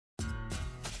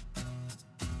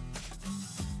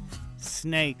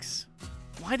Snakes.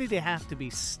 Why did it have to be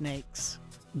snakes?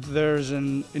 There's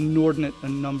an inordinate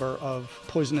number of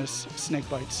poisonous snake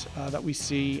bites that we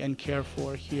see and care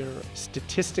for here.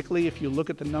 Statistically, if you look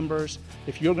at the numbers,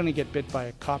 if you're going to get bit by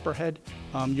a copperhead,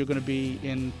 you're going to be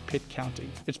in Pitt County.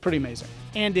 It's pretty amazing.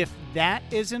 And if that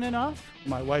isn't enough?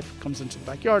 My wife comes into the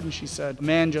backyard and she said, a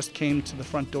man just came to the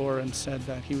front door and said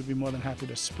that he would be more than happy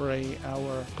to spray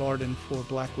our garden for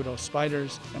black widow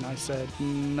spiders. And I said,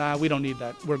 nah, we don't need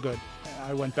that. We're good.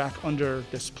 I went back under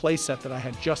this play set that I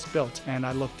had just built, and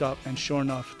I looked up, and sure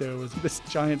enough, there was this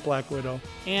giant black widow.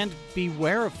 And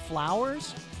beware of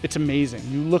flowers? It's amazing.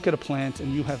 You look at a plant,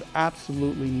 and you have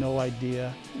absolutely no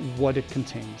idea what it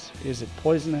contains. Is it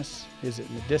poisonous? Is it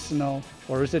medicinal?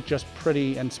 Or is it just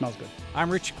pretty and smells good? I'm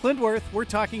Rich Clindworth. We're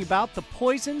talking about the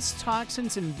poisons,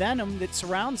 toxins, and venom that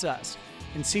surrounds us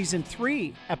in Season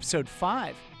 3, Episode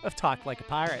 5 of Talk Like a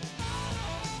Pirate.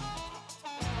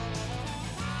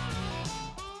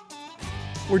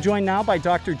 We're joined now by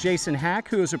Dr. Jason Hack,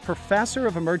 who is a professor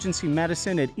of emergency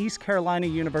medicine at East Carolina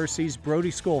University's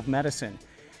Brody School of Medicine.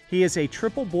 He is a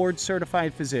triple board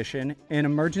certified physician in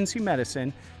emergency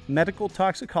medicine, medical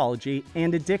toxicology,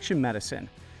 and addiction medicine.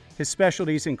 His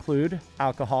specialties include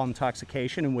alcohol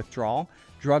intoxication and withdrawal,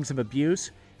 drugs of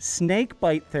abuse, snake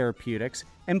bite therapeutics,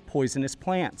 and poisonous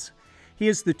plants. He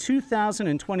is the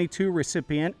 2022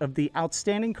 recipient of the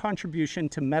Outstanding Contribution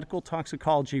to Medical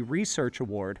Toxicology Research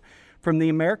Award from the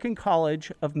American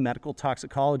College of Medical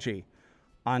Toxicology.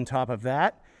 On top of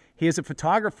that, he is a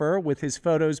photographer with his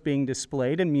photos being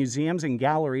displayed in museums and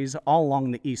galleries all along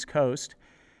the East Coast.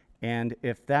 And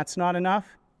if that's not enough,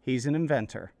 he's an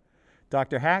inventor.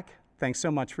 Dr. Hack, thanks so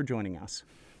much for joining us.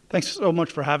 Thanks so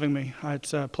much for having me.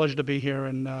 It's a pleasure to be here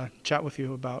and chat with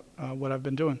you about what I've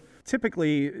been doing.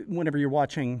 Typically, whenever you're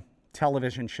watching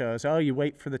television shows, you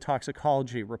wait for the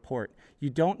toxicology report. You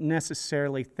don't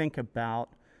necessarily think about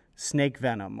snake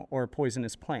venom or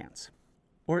poisonous plants,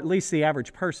 or at least the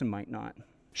average person might not.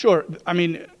 Sure. I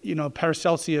mean,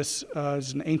 Paracelsus,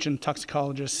 as an ancient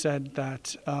toxicologist, said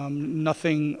that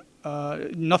nothing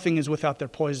is without their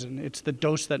poison. It's the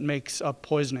dose that makes up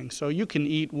poisoning. So you can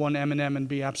eat one M&M and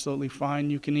be absolutely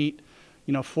fine. You can eat,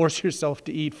 force yourself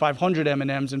to eat 500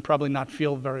 M&Ms and probably not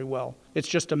feel very well. It's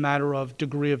just a matter of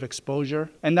degree of exposure.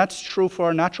 And that's true for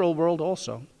our natural world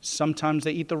also. Sometimes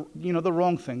they eat the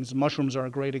wrong things. Mushrooms are a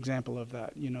great example of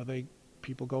that.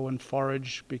 People go and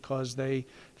forage because they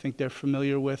think they're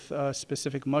familiar with a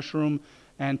specific mushroom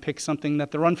and pick something that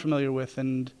they're unfamiliar with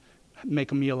and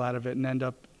make a meal out of it and end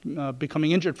up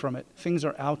becoming injured from it. Things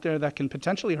are out there that can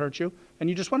potentially hurt you, and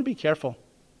you just want to be careful,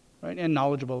 right, and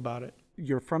knowledgeable about it.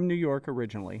 You're from New York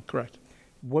originally. Correct.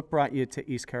 What brought you to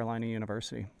East Carolina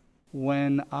University?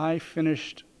 When I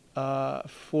finished a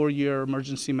 4-year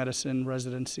emergency medicine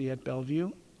residency at Bellevue,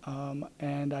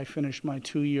 and I finished my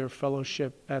 2-year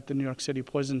fellowship at the New York City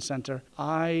Poison Center,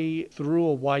 I threw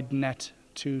a wide net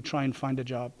to try and find a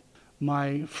job.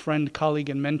 My friend, colleague,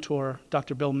 and mentor,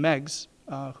 Dr. Bill Meggs,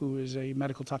 who is a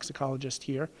medical toxicologist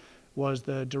here, was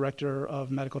the director of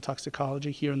medical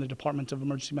toxicology here in the Department of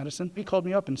Emergency Medicine. He called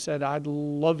me up and said, I'd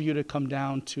love you to come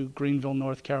down to Greenville,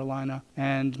 North Carolina.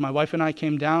 And my wife and I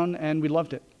came down, and we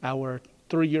loved it. Our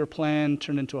 3-year plan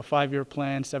turned into a 5-year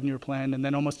plan, 7-year plan, and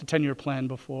then almost a 10-year plan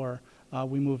before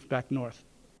we moved back north.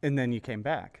 And then you came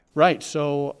back. Right.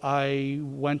 So I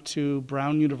went to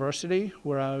Brown University,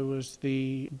 where I was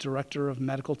the director of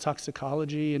medical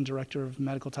toxicology and director of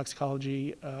medical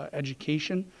toxicology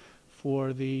education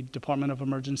for the Department of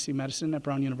Emergency Medicine at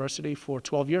Brown University for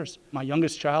 12 years. My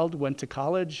youngest child went to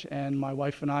college, and my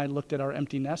wife and I looked at our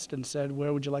empty nest and said,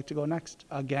 where would you like to go next?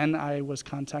 Again, I was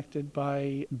contacted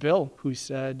by Bill, who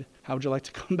said, how would you like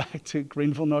to come back to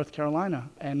Greenville, North Carolina?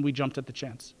 And we jumped at the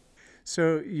chance.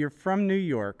 So you're from New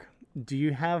York. Do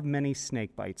you have many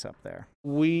snake bites up there?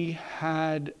 We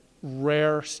had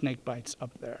rare snake bites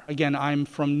up there. Again, I'm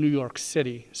from New York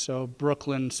City, so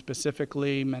Brooklyn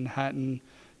specifically, Manhattan,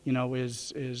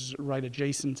 is right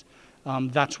adjacent.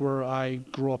 That's where I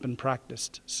grew up and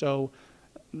practiced. So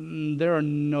there are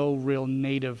no real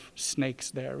native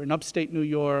snakes there. In upstate New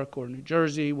York or New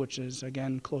Jersey, which is,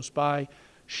 again, close by,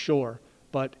 sure.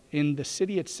 But in the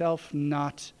city itself,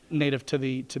 not native to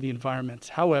the environment.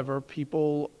 However,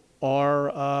 people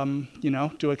are,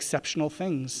 do exceptional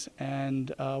things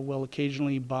and will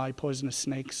occasionally buy poisonous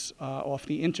snakes off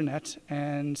the internet.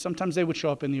 And sometimes they would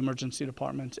show up in the emergency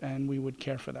department and we would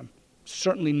care for them.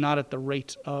 Certainly not at the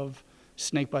rate of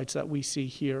snake bites that we see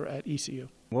here at ECU.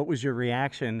 What was your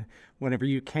reaction whenever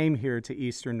you came here to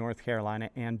Eastern North Carolina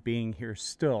and being here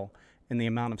still and the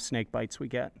amount of snake bites we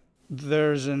get?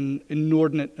 There's an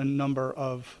inordinate number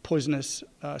of poisonous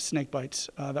snake bites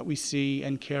that we see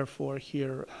and care for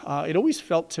here. It always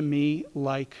felt to me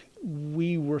like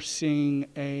we were seeing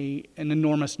an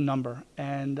enormous number,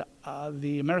 and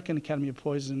the American Academy of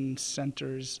Poison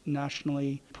Centers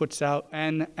nationally puts out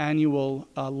an annual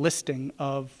listing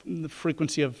of the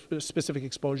frequency of specific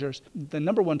exposures. The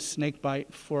number one snake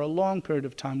bite for a long period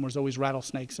of time was always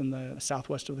rattlesnakes in the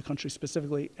southwest of the country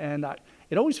specifically, and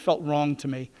it always felt wrong to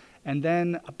me. And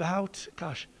then about,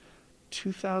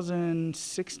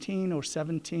 2016 or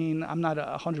 17, I'm not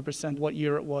 100% what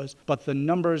year it was, but the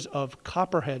numbers of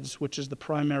copperheads, which is the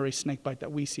primary snake bite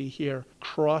that we see here,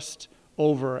 crossed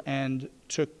over and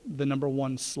took the number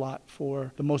one slot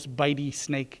for the most bitey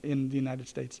snake in the United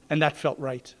States. And that felt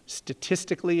right.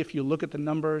 Statistically, if you look at the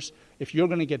numbers, if you're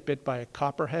going to get bit by a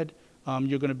copperhead,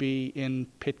 you're going to be in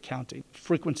Pitt County.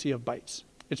 Frequency of bites.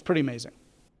 It's pretty amazing.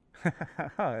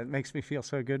 It makes me feel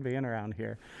so good being around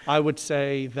here. I would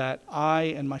say that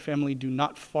I and my family do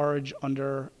not forage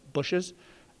under bushes.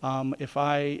 If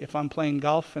I'm playing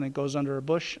golf and it goes under a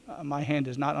bush, my hand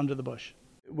is not under the bush.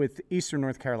 With eastern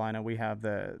North Carolina, we have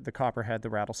the copperhead,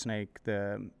 the rattlesnake,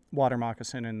 the water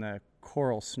moccasin, and the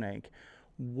coral snake.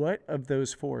 What of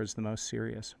those four is the most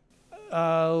serious?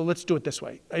 Let's do it this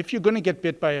way. If you're going to get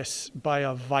bit by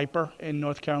a viper in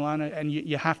North Carolina and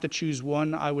you have to choose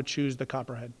one, I would choose the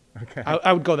copperhead. Okay.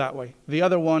 I would go that way. The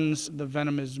other ones, the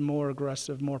venom is more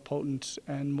aggressive, more potent,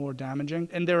 and more damaging.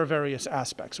 And there are various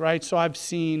aspects, right? So I've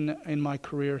seen in my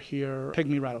career here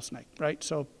pygmy rattlesnake, right?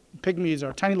 So pygmies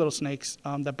are tiny little snakes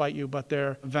that bite you, but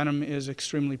their venom is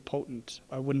extremely potent.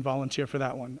 I wouldn't volunteer for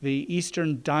that one. The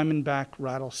eastern diamondback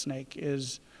rattlesnake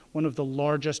is one of the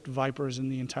largest vipers in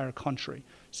the entire country.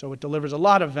 So it delivers a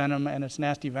lot of venom, and it's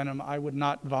nasty venom. I would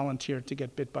not volunteer to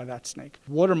get bit by that snake.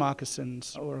 Water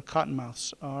moccasins or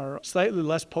cottonmouths are slightly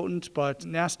less potent, but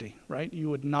nasty, right? You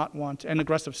would not want, and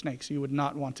aggressive snakes, you would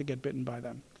not want to get bitten by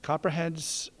them.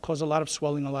 Copperheads cause a lot of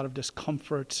swelling, a lot of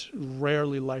discomfort,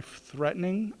 rarely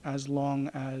life-threatening, as long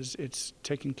as it's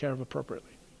taken care of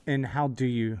appropriately. And how do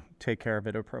you take care of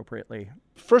it appropriately?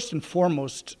 First and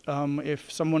foremost,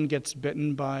 if someone gets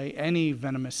bitten by any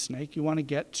venomous snake, you want to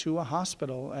get to a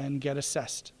hospital and get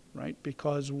assessed, right?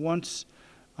 Because once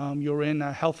you're in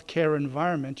a healthcare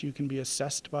environment, you can be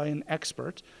assessed by an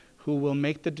expert who will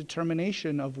make the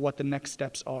determination of what the next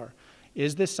steps are.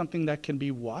 Is this something that can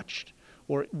be watched,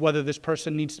 or whether this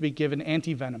person needs to be given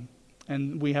antivenom?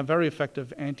 And we have very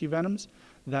effective antivenoms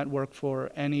that work for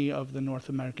any of the North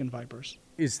American vipers.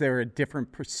 Is there a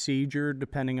different procedure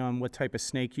depending on what type of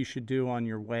snake you should do on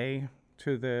your way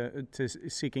to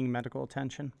seeking medical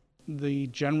attention? The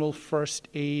general first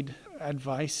aid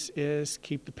advice is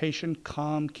keep the patient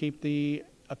calm, keep the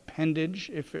appendage,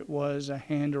 if it was a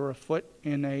hand or a foot,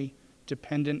 in a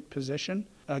dependent position.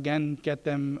 Again, get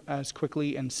them as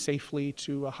quickly and safely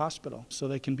to a hospital so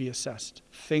they can be assessed.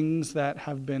 Things that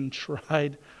have been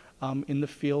tried in the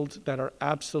field that are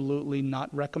absolutely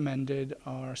not recommended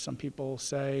are, some people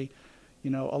say,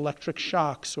 electric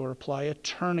shocks, or apply a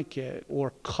tourniquet,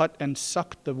 or cut and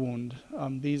suck the wound.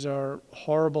 These are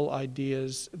horrible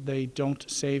ideas. They don't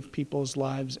save people's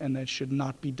lives, and that should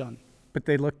not be done. But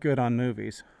they look good on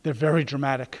movies. They're very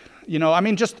dramatic.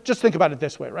 Just think about it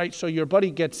this way, right? So your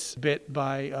buddy gets bit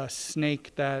by a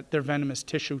snake that their venom is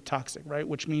tissue toxic, right?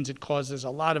 Which means it causes a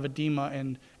lot of edema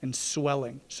and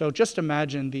swelling. So just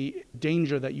imagine the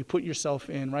danger that you put yourself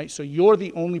in, right? So you're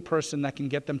the only person that can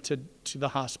get them to the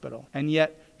hospital. And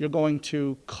yet you're going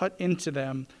to cut into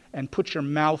them and put your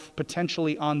mouth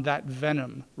potentially on that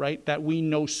venom, right? That we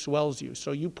know swells you.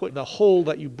 So you put the hole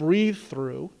that you breathe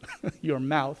through, your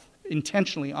mouth,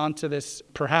 intentionally onto this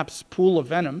perhaps pool of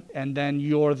venom, and then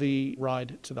you're the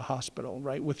ride to the hospital,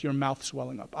 right, with your mouth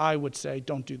swelling up. I would say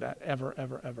don't do that ever,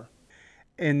 ever, ever.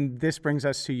 And this brings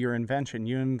us to your invention.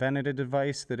 You invented a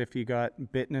device that if you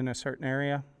got bitten in a certain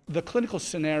area? The clinical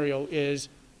scenario is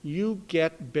you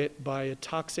get bit by a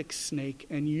toxic snake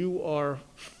and you are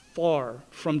far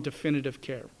from definitive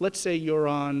care. Let's say you're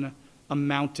on a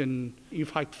mountain, you've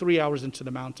hiked 3 hours into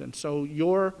the mountain. So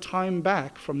your time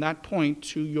back from that point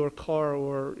to your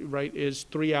car is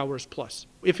 3 hours plus.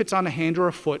 If it's on a hand or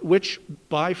a foot, which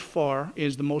by far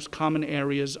is the most common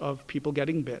areas of people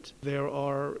getting bit, there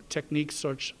are techniques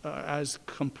such as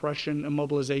compression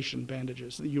immobilization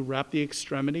bandages. You wrap the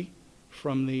extremity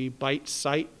from the bite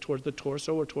site towards the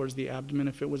torso or towards the abdomen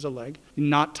if it was a leg,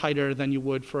 not tighter than you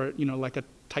would for, like a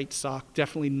tight sock,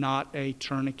 definitely not a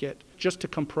tourniquet, just to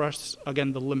compress,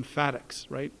 again, the lymphatics,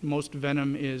 right? Most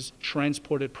venom is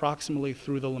transported proximally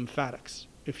through the lymphatics.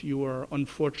 If you are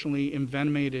unfortunately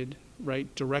envenomated, right,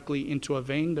 directly into a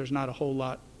vein, there's not a whole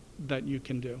lot that you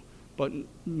can do. but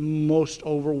most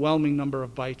overwhelming number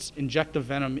of bites inject the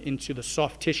venom into the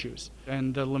soft tissues,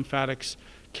 and the lymphatics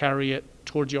carry it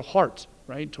towards your heart,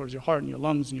 right? Towards your heart and your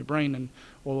lungs and your brain and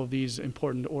all of these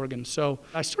important organs. So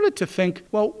I started to think,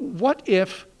 well, what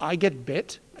if I get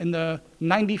bit in the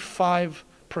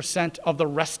 95% of the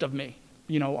rest of me,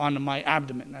 on my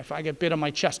abdomen? If I get bit on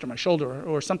my chest or my shoulder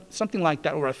or something like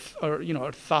that, or a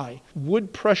thigh,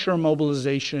 would pressure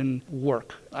mobilization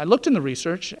work? I looked in the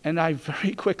research, and I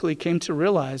very quickly came to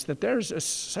realize that there's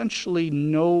essentially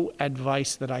no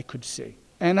advice that I could see.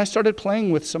 And I started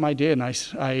playing with some idea, and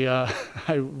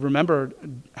I remember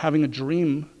having a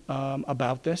dream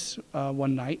about this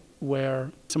one night,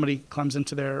 where somebody climbs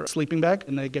into their sleeping bag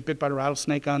and they get bit by a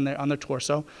rattlesnake on their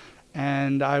torso.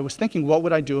 And I was thinking, what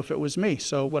would I do if it was me?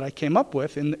 So what I came up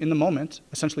with in the moment,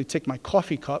 essentially take my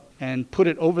coffee cup and put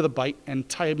it over the bite and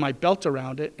tie my belt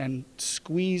around it and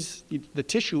squeeze the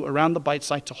tissue around the bite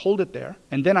site to hold it there.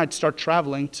 And then I'd start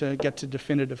traveling to get to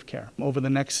definitive care. Over the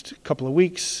next couple of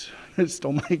weeks, I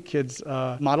stole my kids'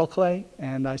 model clay,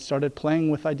 and I started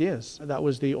playing with ideas. That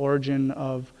was the origin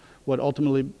of what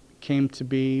ultimately came to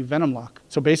be VenomLock.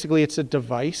 So basically it's a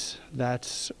device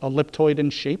that's elliptoid in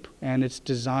shape, and it's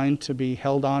designed to be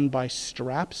held on by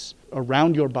straps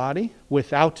around your body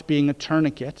without being a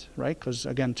tourniquet, right? Because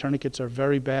again, tourniquets are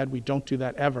very bad. We don't do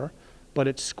that ever. But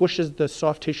it squishes the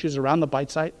soft tissues around the bite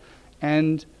site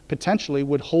and potentially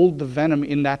would hold the venom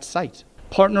in that site.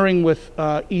 Partnering with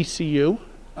ECU,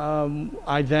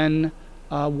 I then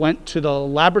went to the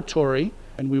laboratory,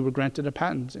 and we were granted a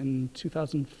patent in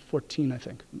 2014, I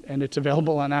think. And it's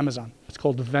available on Amazon. It's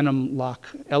called VenomLock,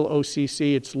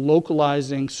 LOCC. It's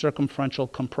localizing circumferential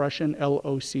compression,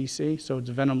 LOCC, so it's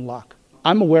VenomLock.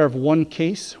 I'm aware of one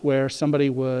case where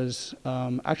somebody was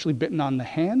actually bitten on the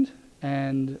hand,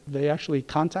 and they actually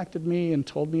contacted me and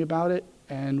told me about it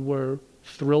and were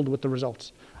thrilled with the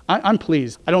results. I'm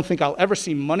pleased. I don't think I'll ever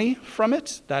see money from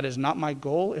it. That is not my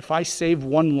goal. If I save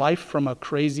one life from a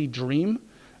crazy dream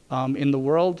in the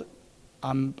world,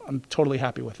 I'm totally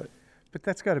happy with it. But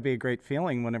that's got to be a great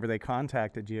feeling whenever they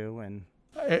contacted you. And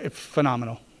it's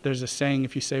phenomenal. There's a saying,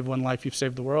 if you save one life, you've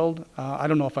saved the world. I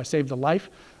don't know if I saved a life,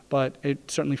 but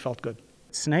it certainly felt good.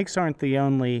 Snakes aren't the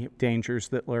only dangers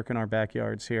that lurk in our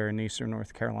backyards here in eastern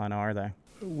North Carolina, are they?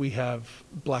 We have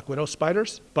black widow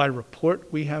spiders. By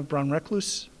report, we have brown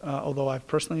recluse. Although I've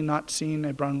personally not seen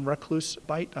a brown recluse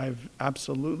bite, I've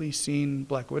absolutely seen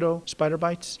black widow spider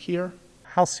bites here.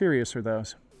 How serious are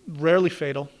those? Rarely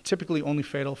fatal, typically only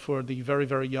fatal for the very,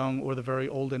 very young or the very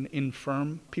old and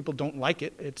infirm. People don't like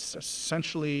it. It's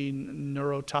essentially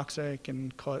neurotoxic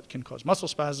and can cause muscle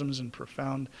spasms and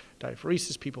profound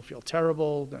diaphoresis. People feel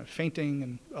terrible, fainting,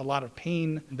 and a lot of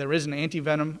pain. There is an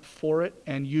antivenom for it,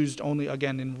 and used only,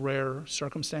 again, in rare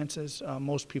circumstances.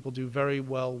 Most people do very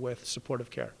well with supportive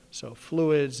care. So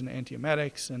fluids and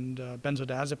antiemetics and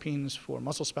benzodiazepines for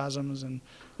muscle spasms and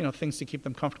things to keep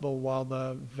them comfortable while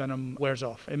the venom wears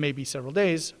off. It may be several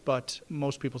days, but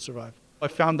most people survive. I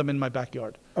found them in my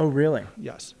backyard. Oh, really?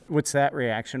 Yes. What's that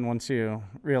reaction once you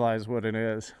realize what it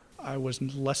is? I was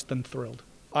less than thrilled.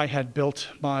 I had built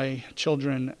my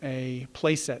children a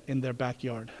playset in their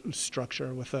backyard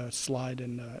structure with a slide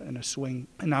and a swing,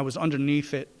 and I was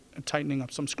underneath it tightening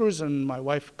up some screws, and my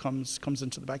wife comes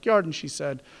into the backyard, and she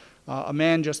said, a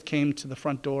man just came to the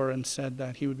front door and said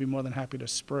that he would be more than happy to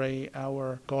spray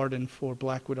our garden for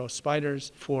black widow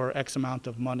spiders for X amount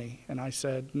of money. And I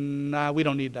said, nah, we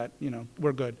don't need that.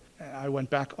 We're good. I went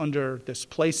back under this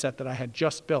playset that I had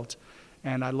just built,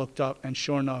 and I looked up, and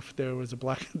sure enough, there was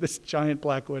this giant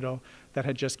black widow that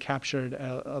had just captured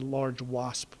a large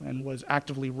wasp and was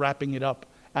actively wrapping it up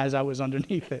as I was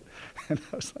underneath it. And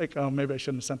I was like, oh, maybe I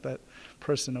shouldn't have sent that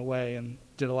person away, and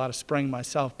did a lot of spraying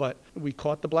myself. But we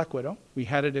caught the black widow. We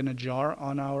had it in a jar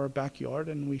on our backyard,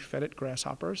 and we fed it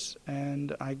grasshoppers.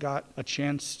 And I got a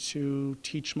chance to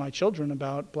teach my children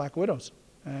about black widows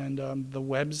and the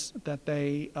webs that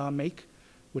they make,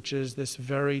 which is this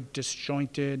very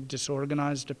disjointed,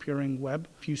 disorganized appearing web.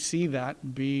 If you see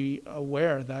that, be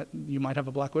aware that you might have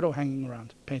a black widow hanging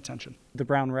around. Pay attention. The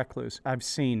brown recluse. I've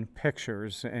seen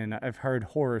pictures and I've heard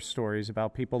horror stories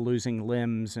about people losing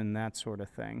limbs and that sort of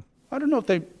thing. I don't know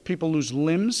if people lose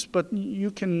limbs, but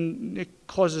it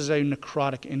causes a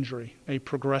necrotic injury, a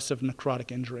progressive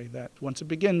necrotic injury that once it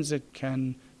begins, it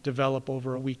can develop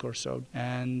over a week or so.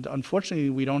 And unfortunately,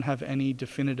 we don't have any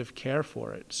definitive care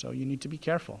for it, so you need to be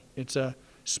careful. It's a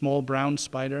small brown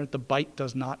spider. The bite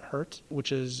does not hurt,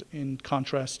 which is in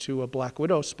contrast to a black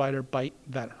widow spider bite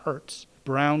that hurts.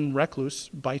 Brown recluse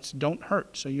bites don't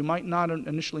hurt, so you might not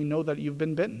initially know that you've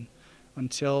been bitten.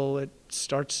 until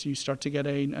you start to get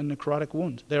a necrotic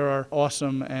wound. There are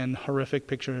awesome and horrific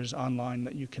pictures online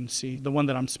that you can see. The one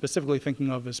that I'm specifically thinking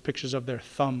of is pictures of their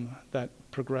thumb that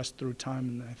progressed through time,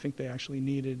 and I think they actually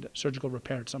needed surgical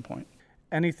repair at some point.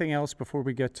 Anything else before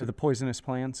we get to the poisonous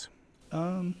plants?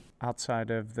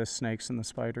 Outside of the snakes and the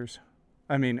spiders?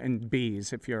 And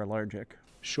bees if you're allergic.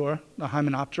 Sure. The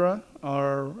Hymenoptera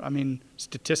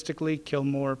statistically kill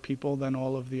more people than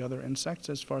all of the other insects,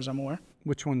 as far as I'm aware.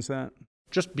 Which one's that?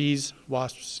 Just bees,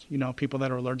 wasps, people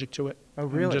that are allergic to it. Oh,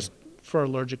 really? Just for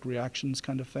allergic reactions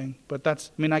kind of thing. But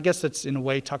I guess that's in a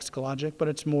way toxicologic, but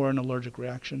it's more an allergic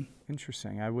reaction.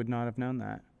 Interesting. I would not have known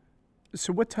that.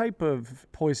 So what type of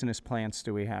poisonous plants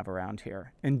do we have around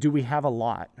here? And do we have a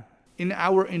lot? In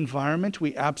our environment,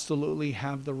 we absolutely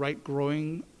have the right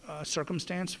growing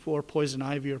circumstance for poison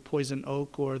ivy or poison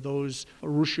oak or those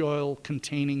russia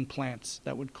oil-containing plants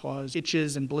that would cause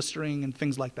itches and blistering and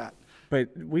things like that.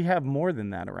 But we have more than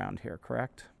that around here,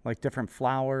 correct? Like different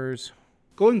flowers?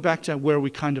 Going back to where we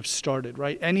kind of started,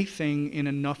 right? Anything in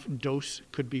enough dose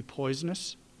could be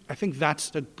poisonous. I think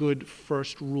that's a good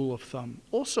first rule of thumb.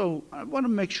 Also, I want to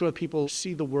make sure people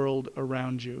see the world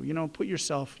around you. Put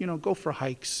yourself, go for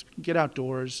hikes, get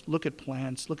outdoors, look at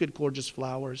plants, look at gorgeous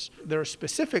flowers. There are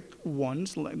specific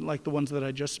ones, like the ones that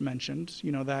I just mentioned,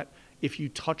 that if you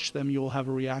touch them, you'll have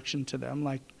a reaction to them,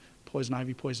 like poison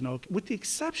ivy, poison oak. With the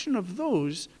exception of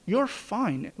those, you're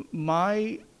fine.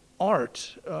 My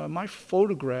art, my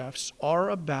photographs are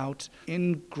about,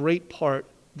 in great part,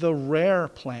 the rare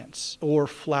plants or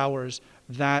flowers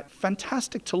that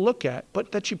fantastic to look at,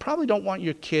 but that you probably don't want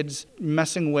your kids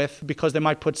messing with because they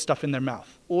might put stuff in their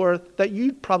mouth, or that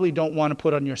you probably don't want to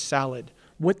put on your salad.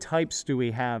 What types do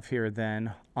we have here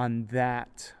then on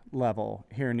that level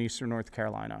here in Eastern North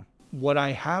Carolina? What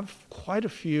I have quite a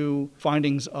few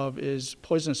findings of is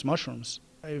poisonous mushrooms.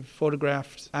 I've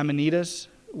photographed amanitas,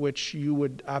 which you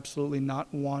would absolutely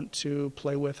not want to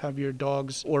play with, have your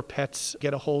dogs or pets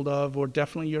get a hold of, or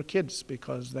definitely your kids,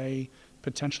 because they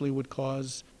potentially would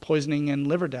cause poisoning and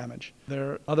liver damage.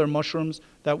 There are other mushrooms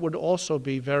that would also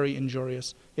be very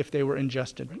injurious if they were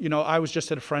ingested. I was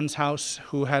just at a friend's house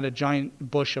who had a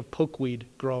giant bush of pokeweed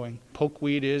growing.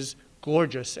 Pokeweed is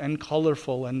gorgeous and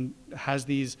colorful and has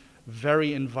these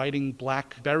very inviting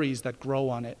black berries that grow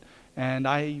on it. And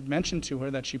I mentioned to her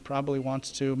that she probably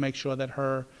wants to make sure that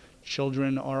her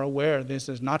children are aware this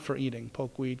is not for eating.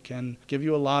 Pokeweed can give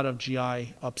you a lot of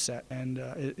GI upset and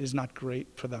is not great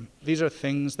for them. These are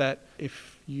things that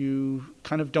if you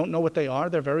kind of don't know what they are,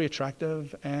 they're very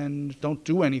attractive and don't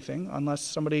do anything unless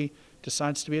somebody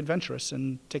decides to be adventurous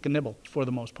and take a nibble for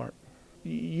the most part.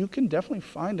 You can definitely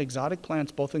find exotic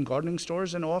plants both in gardening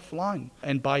stores and offline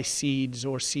and buy seeds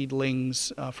or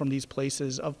seedlings from these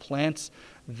places of plants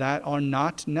that are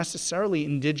not necessarily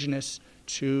indigenous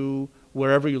to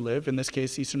wherever you live, in this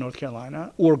case, Eastern North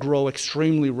Carolina, or grow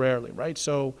extremely rarely, right?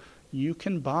 So you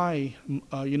can buy,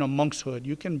 monkshood.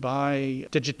 You can buy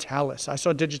digitalis. I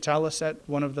saw digitalis at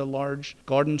one of the large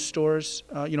garden stores,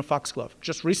 foxglove.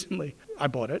 Just recently, I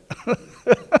bought it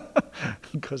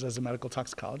because as a medical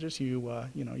toxicologist, you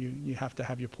have to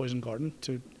have your poison garden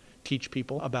to teach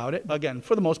people about it. Again,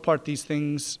 for the most part, these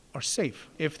things are safe.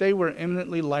 If they were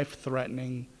imminently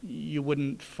life-threatening, you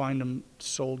wouldn't find them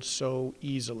sold so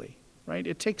easily, right?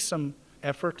 It takes some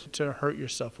effort to hurt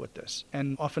yourself with this,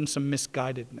 and often some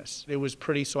misguidedness. It was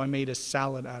pretty, so I made a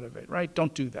salad out of it, right?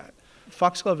 Don't do that.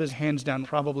 Foxglove is hands down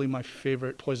probably my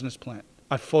favorite poisonous plant.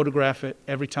 I photograph it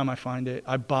every time I find it.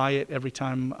 I buy it every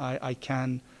time I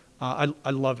can. I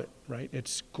love it, right?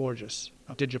 It's gorgeous.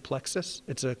 Digiplexus,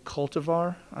 it's a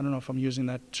cultivar. I don't know if I'm using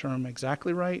that term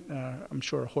exactly right. I'm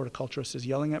sure a horticulturist is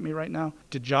yelling at me right now.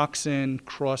 Digoxin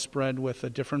crossbred with a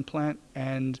different plant,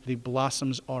 and the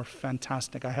blossoms are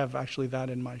fantastic. I have actually that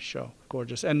in my show.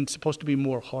 Gorgeous. And it's supposed to be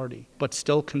more hardy, but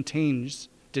still contains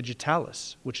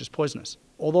digitalis, which is poisonous.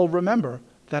 Although remember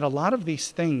that a lot of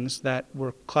these things that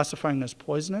we're classifying as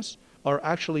poisonous are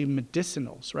actually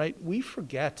medicinals, right? We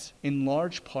forget in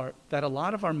large part that a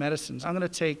lot of our medicines, I'm going to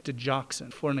take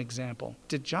digoxin for an example.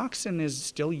 Digoxin is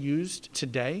still used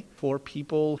today for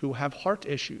people who have heart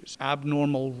issues,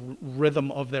 abnormal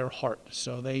rhythm of their heart.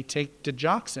 So they take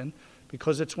digoxin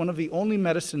because it's one of the only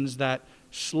medicines that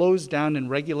slows down and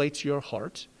regulates your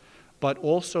heart, but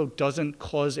also doesn't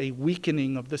cause a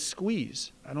weakening of the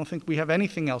squeeze. I don't think we have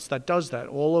anything else that does that.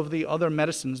 All of the other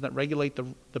medicines that regulate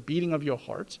the beating of your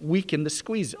heart weaken the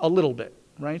squeeze a little bit,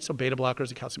 right? So beta blockers,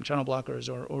 the calcium channel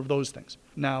blockers, or those things.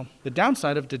 Now, the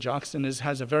downside of digoxin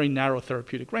has a very narrow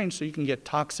therapeutic range, so you can get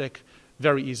toxic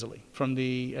very easily from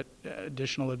the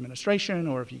additional administration,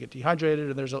 or if you get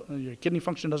dehydrated, or your kidney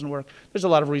function doesn't work. There's a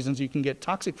lot of reasons you can get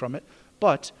toxic from it,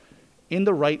 but in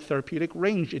the right therapeutic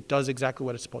range, it does exactly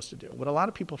what it's supposed to do. What a lot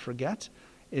of people forget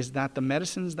is that the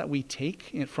medicines that we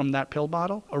take from that pill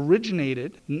bottle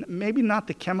originated, maybe not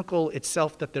the chemical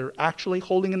itself that they're actually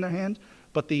holding in their hand,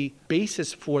 but the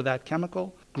basis for that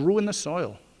chemical grew in the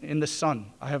soil, in the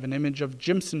sun. I have an image of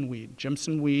Jimson weed.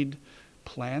 Jimson weed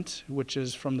plant, which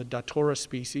is from the Datura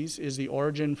species, is the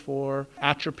origin for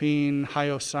atropine,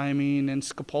 hyoscyamine, and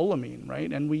scopolamine,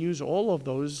 right? And we use all of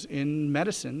those in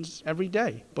medicines every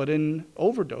day. But in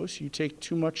overdose, you take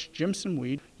too much Jimson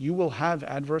weed, you will have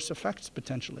adverse effects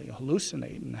potentially,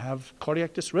 hallucinate and have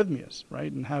cardiac dysrhythmias,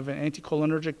 right? And have an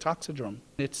anticholinergic toxidrome.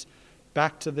 It's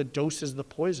back to the dose is the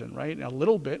poison, right? A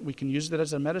little bit, we can use it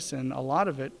as a medicine. A lot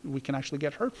of it, we can actually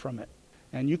get hurt from it.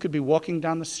 And you could be walking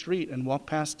down the street and walk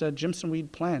past a Jimson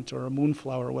weed plant or a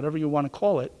moonflower or whatever you want to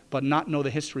call it, but not know the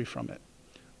history from it.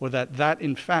 Or that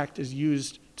in fact is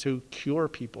used to cure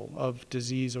people of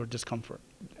disease or discomfort.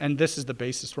 And this is the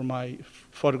basis for my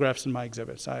photographs and my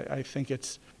exhibits. I think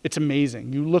it's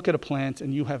amazing. You look at a plant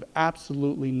and you have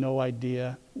absolutely no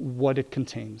idea what it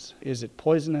contains. Is it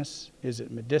poisonous? Is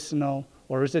it medicinal?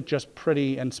 Or is it just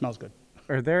pretty and smells good?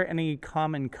 Are there any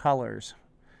common colors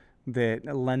that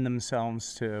lend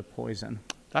themselves to poison?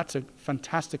 That's a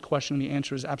fantastic question. The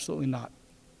answer is absolutely not.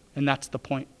 And that's the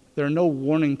point. There are no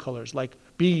warning colors like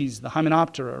bees, the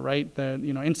Hymenoptera, right? The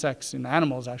insects and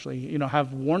animals actually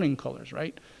have warning colors,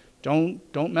 right?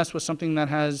 Don't mess with something that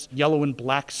has yellow and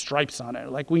black stripes on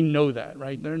it. Like we know that,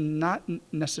 right? They're not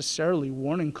necessarily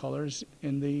warning colors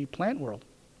in the plant world.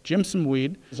 Jimson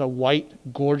weed is a white,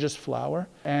 gorgeous flower,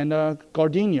 and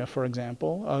gardenia, for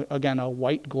example, again, a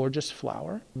white, gorgeous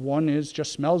flower. One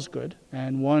just smells good,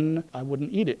 and one, I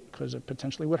wouldn't eat it because it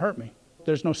potentially would hurt me.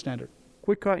 There's no standard.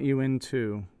 What got you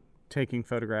into taking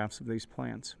photographs of these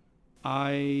plants?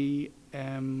 I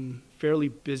am fairly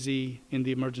busy in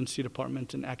the emergency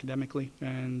department and academically,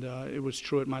 and it was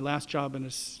true at my last job, and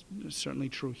it's certainly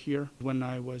true here when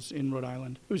I was in Rhode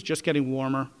Island. It was just getting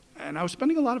warmer. And I was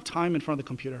spending a lot of time in front of the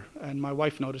computer, and my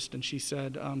wife noticed, and she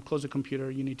said, "Close the computer.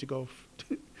 You need to go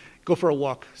for a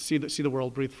walk, see the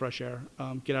world, breathe fresh air,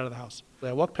 get out of the house."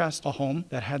 I walked past a home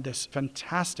that had this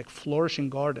fantastic, flourishing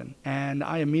garden, and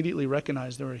I immediately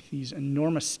recognized there were these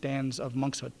enormous stands of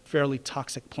monkshood, fairly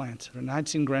toxic plants, and I'd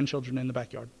seen grandchildren in the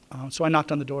backyard. So I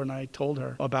knocked on the door and I told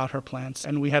her about her plants,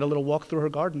 and we had a little walk through her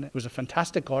garden. It was a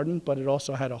fantastic garden, but it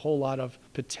also had a whole lot of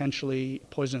potentially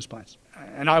poisonous plants.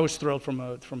 And I was thrilled from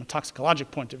a toxicologic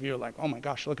point of view, like, oh my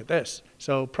gosh, look at this.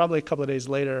 So probably a couple of days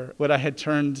later, what I had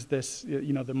turned this,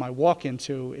 my walk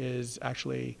into is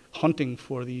actually hunting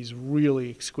for these really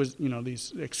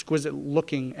exquisite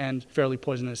looking and fairly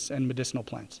poisonous and medicinal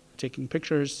plants. Taking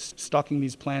pictures, stalking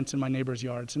these plants in my neighbors'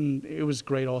 yards. And it was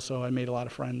great also. I made a lot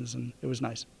of friends and it was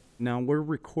nice. Now, we're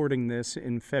recording this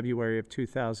in February of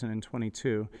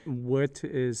 2022. What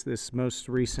is this most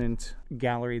recent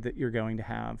gallery that you're going to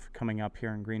have coming up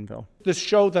here in Greenville? This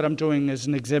show that I'm doing is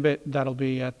an exhibit that'll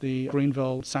be at the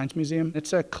Greenville Science Museum.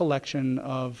 It's a collection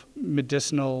of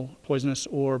medicinal, poisonous,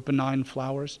 or benign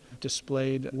flowers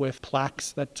displayed with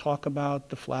plaques that talk about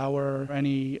the flower,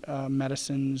 any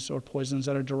medicines or poisons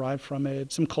that are derived from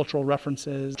it, some cultural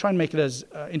references. Try and make it as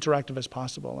interactive as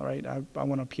possible, all right? I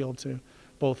want to appeal to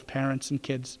both parents and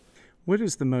kids. What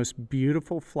is the most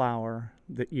beautiful flower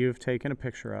that you've taken a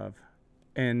picture of,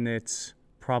 and it's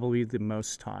probably the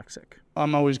most toxic?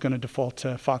 I'm always going to default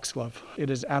to foxglove. It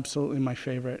is absolutely my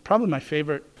favorite. Probably my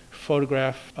favorite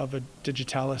photograph of a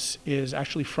digitalis is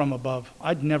actually from above.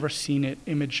 I'd never seen it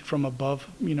imaged from above,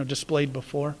 displayed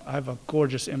before. I have a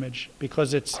gorgeous image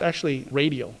because it's actually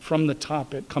radial. From the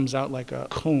top, it comes out like a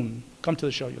cone. Come to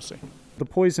the show, you'll see. The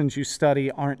poisons you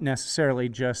study aren't necessarily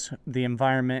just the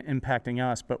environment impacting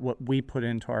us, but what we put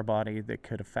into our body that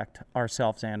could affect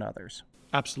ourselves and others.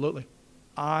 Absolutely.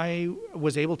 I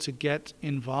was able to get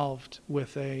involved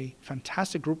with a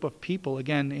fantastic group of people,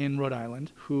 again, in Rhode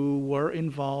Island, who were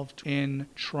involved in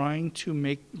trying to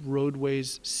make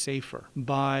roadways safer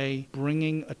by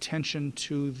bringing attention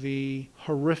to the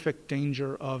horrific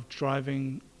danger of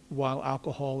driving while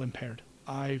alcohol impaired.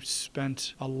 I've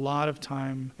spent a lot of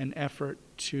time and effort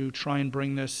to try and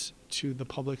bring this to the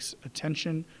public's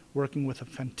attention, working with a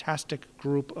fantastic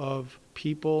group of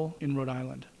people in Rhode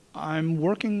Island. I'm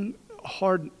working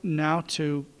hard now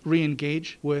to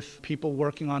re-engage with people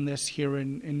working on this here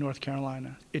in North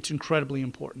Carolina. It's incredibly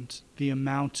important. The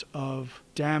amount of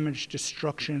damage,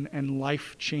 destruction, and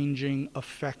life-changing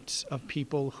effects of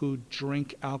people who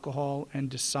drink alcohol and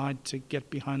decide to get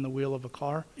behind the wheel of a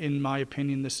car. In my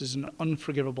opinion, this is an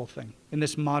unforgivable thing. In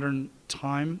this modern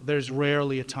time, there's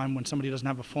rarely a time when somebody doesn't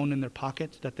have a phone in their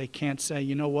pocket that they can't say,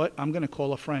 you know what, I'm going to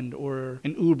call a friend or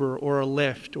an Uber or a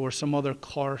Lyft or some other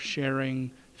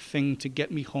car-sharing thing to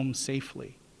get me home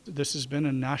safely. This has been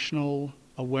a national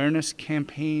awareness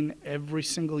campaign every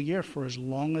single year for as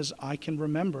long as I can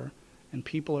remember, and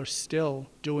people are still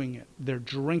doing it. They're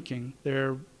drinking,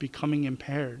 they're becoming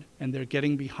impaired, and they're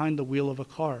getting behind the wheel of a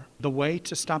car. The way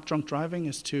to stop drunk driving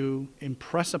is to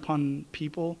impress upon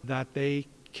people that they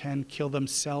can kill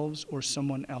themselves or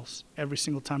someone else every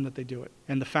single time that they do it.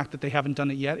 And the fact that they haven't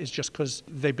done it yet is just because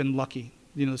they've been lucky.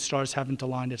 The stars haven't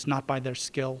aligned. It's not by their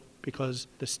skill, because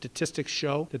the statistics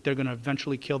show that they're going to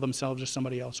eventually kill themselves or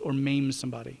somebody else or maim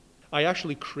somebody. I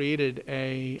actually created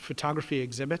a photography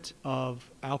exhibit of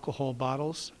alcohol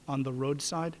bottles on the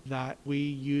roadside that we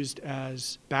used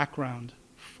as background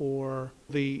for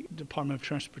the Department of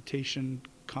Transportation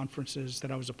conferences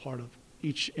that I was a part of.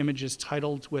 Each image is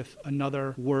titled with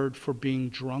another word for being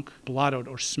drunk: blottoed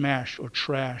or smashed or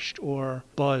trashed or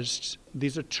buzzed.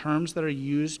 These are terms that are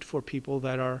used for people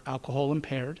that are alcohol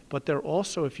impaired, but they're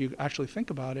also, if you actually think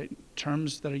about it,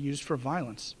 terms that are used for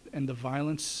violence. And the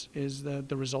violence is the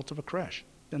result of a crash.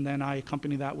 And then I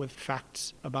accompany that with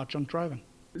facts about drunk driving.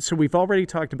 So we've already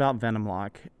talked about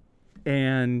VenomLock,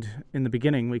 and in the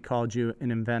beginning we called you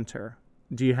an inventor.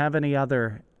 Do you have any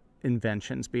other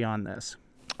inventions beyond this?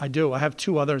 I do. I have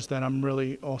two others that I'm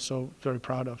really also very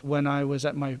proud of. When I was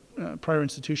at my prior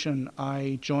institution,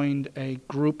 I joined a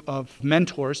group of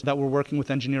mentors that were working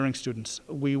with engineering students.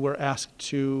 We were asked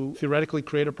to theoretically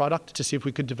create a product to see if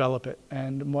we could develop it.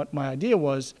 And what my idea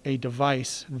was a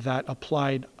device that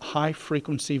applied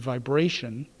high-frequency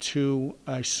vibration to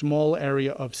a small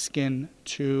area of skin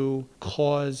to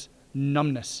cause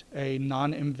numbness, a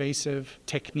non-invasive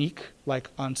technique like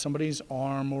on somebody's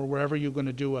arm or wherever you're going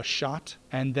to do a shot,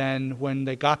 and then when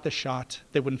they got the shot,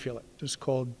 they wouldn't feel it. It was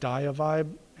called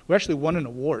DiaVibe. We actually won an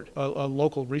award, a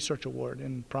local research award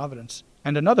in Providence.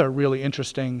 And another really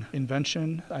interesting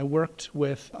invention, I worked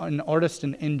with an artist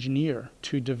and engineer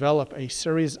to develop a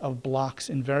series of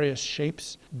blocks in various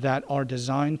shapes that are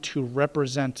designed to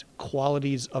represent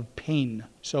qualities of pain.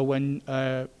 So when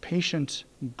a patient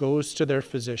goes to their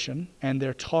physician and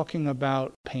they're talking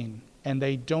about pain, and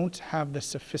they don't have the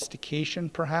sophistication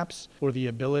perhaps or the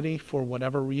ability for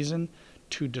whatever reason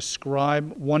to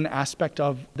describe one aspect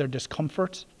of their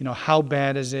discomfort. How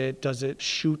bad is it? Does it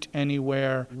shoot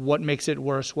anywhere? What makes it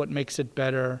worse? What makes it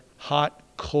better? Hot,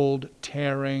 cold,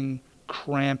 tearing,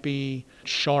 crampy,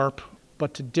 sharp.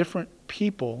 But to different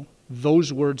people,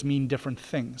 those words mean different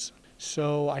things.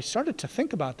 So I started to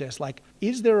think about this,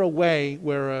 is there a way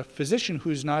where a physician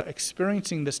who's not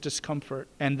experiencing this discomfort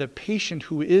and the patient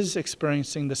who is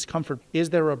experiencing discomfort, is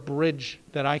there a bridge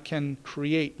that I can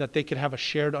create that they could have a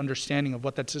shared understanding of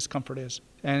what that discomfort is?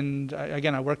 And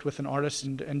again, I worked with an artist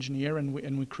and engineer, and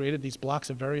we created these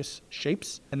blocks of various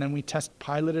shapes, and then we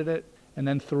piloted it, and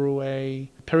then through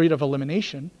a period of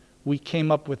elimination, we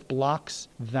came up with blocks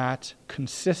that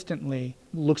consistently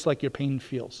looks like your pain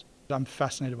feels. I'm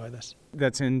fascinated by this.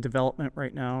 That's in development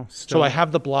right now still? So I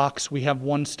have the blocks. We have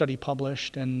one study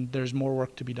published, and there's more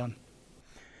work to be done.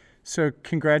 So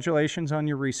congratulations on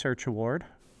your research award.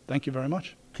 Thank you very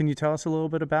much. Can you tell us a little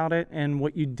bit about it and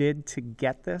what you did to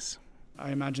get this?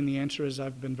 I imagine the answer is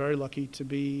I've been very lucky to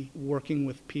be working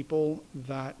with people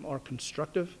that are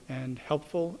constructive and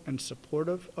helpful and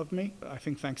supportive of me. I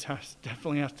think thanks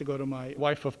definitely has to go to my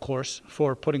wife, of course,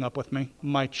 for putting up with me,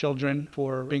 my children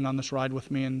for being on this ride with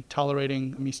me and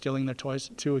tolerating me stealing their toys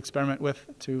to experiment with,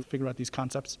 to figure out these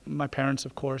concepts. My parents,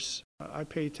 of course. I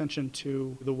pay attention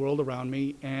to the world around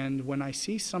me, and when I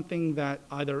see something that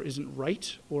either isn't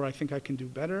right or I think I can do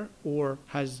better or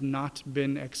has not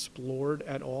been explored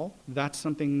at all, that's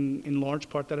something in large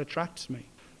part that attracts me.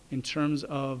 In terms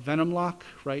of VenomLock,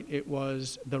 right, it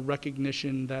was the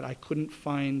recognition that I couldn't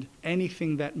find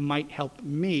anything that might help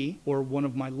me or one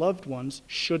of my loved ones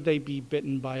should they be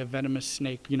bitten by a venomous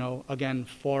snake, again,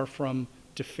 far from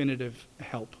definitive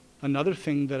help. Another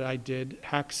thing that I did,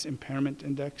 HAC's Impairment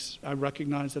Index, I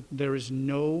recognized that there is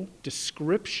no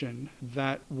description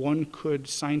that one could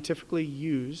scientifically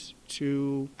use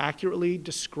to accurately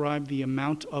describe the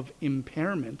amount of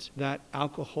impairment that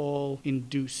alcohol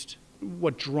induced,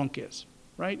 what drunk is.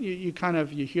 Right?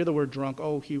 You hear the word drunk,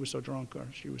 oh, he was so drunk or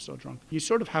she was so drunk. You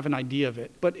sort of have an idea of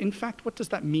it. But in fact, what does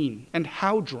that mean? And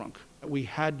how drunk? We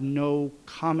had no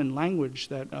common language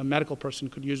that a medical person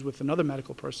could use with another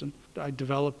medical person. I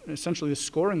developed essentially a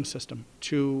scoring system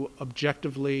to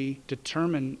objectively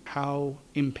determine how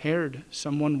impaired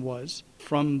someone was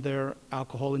from their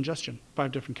alcohol ingestion.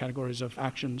 5 different categories of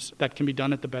actions that can be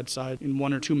done at the bedside in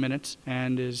 1 or 2 minutes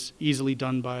and is easily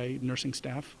done by nursing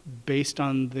staff. Based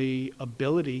on the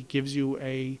ability, gives you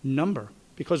a number.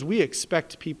 Because we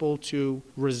expect people to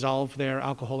resolve their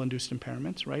alcohol-induced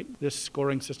impairments, right? This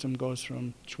scoring system goes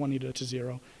from 20 to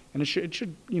 0, and it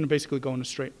should basically go in a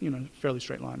straight, fairly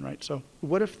straight line, right? So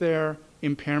what if their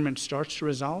impairment starts to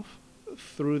resolve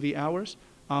through the hours,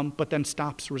 but then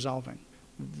stops resolving?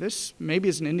 This maybe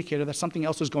is an indicator that something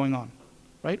else is going on,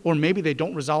 right? Or maybe they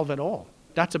don't resolve at all.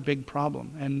 That's a big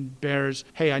problem and bears,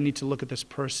 hey, I need to look at this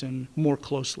person more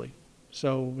closely.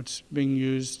 So it's being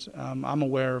used. I'm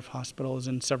aware of hospitals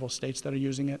in several states that are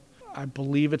using it. I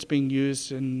believe it's being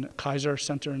used in Kaiser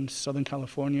Center in Southern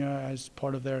California as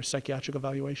part of their psychiatric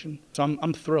evaluation. So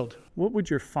I'm thrilled. What would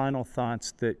your final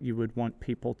thoughts that you would want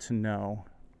people to know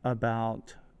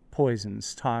about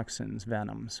poisons, toxins,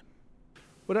 venoms?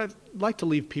 What I'd like to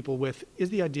leave people with is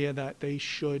the idea that they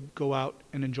should go out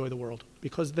and enjoy the world,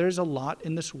 because there's a lot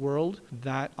in this world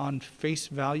that on face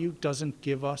value doesn't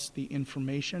give us the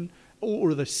information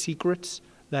or the secrets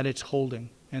that it's holding.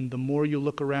 And the more you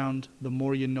look around, the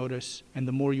more you notice, and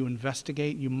the more you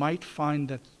investigate, you might find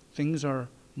that things are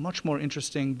much more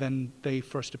interesting than they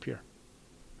first appear.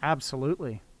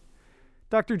 Absolutely.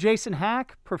 Dr. Jason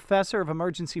Hack, professor of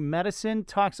emergency medicine,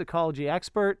 toxicology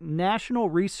expert, National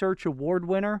Research Award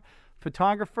winner,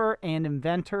 photographer, and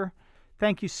inventor.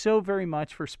 Thank you so very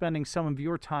much for spending some of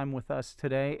your time with us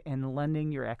today and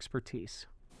lending your expertise.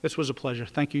 This was a pleasure.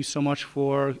 Thank you so much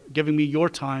for giving me your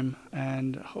time,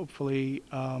 and hopefully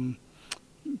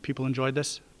people enjoyed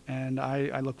this. And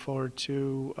I look forward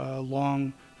to a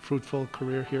long, fruitful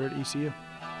career here at ECU.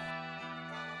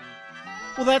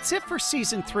 Well, that's it for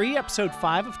Season 3, Episode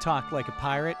 5 of Talk Like a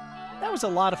Pirate. That was a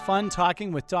lot of fun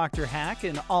talking with Dr. Hack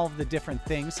and all of the different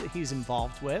things that he's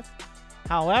involved with.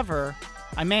 However,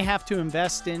 I may have to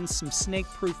invest in some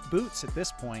snake-proof boots at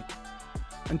this point.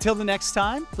 Until the next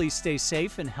time, please stay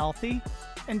safe and healthy.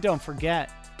 And don't forget,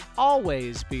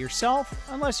 always be yourself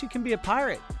unless you can be a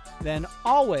pirate. Then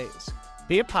always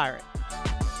be a pirate.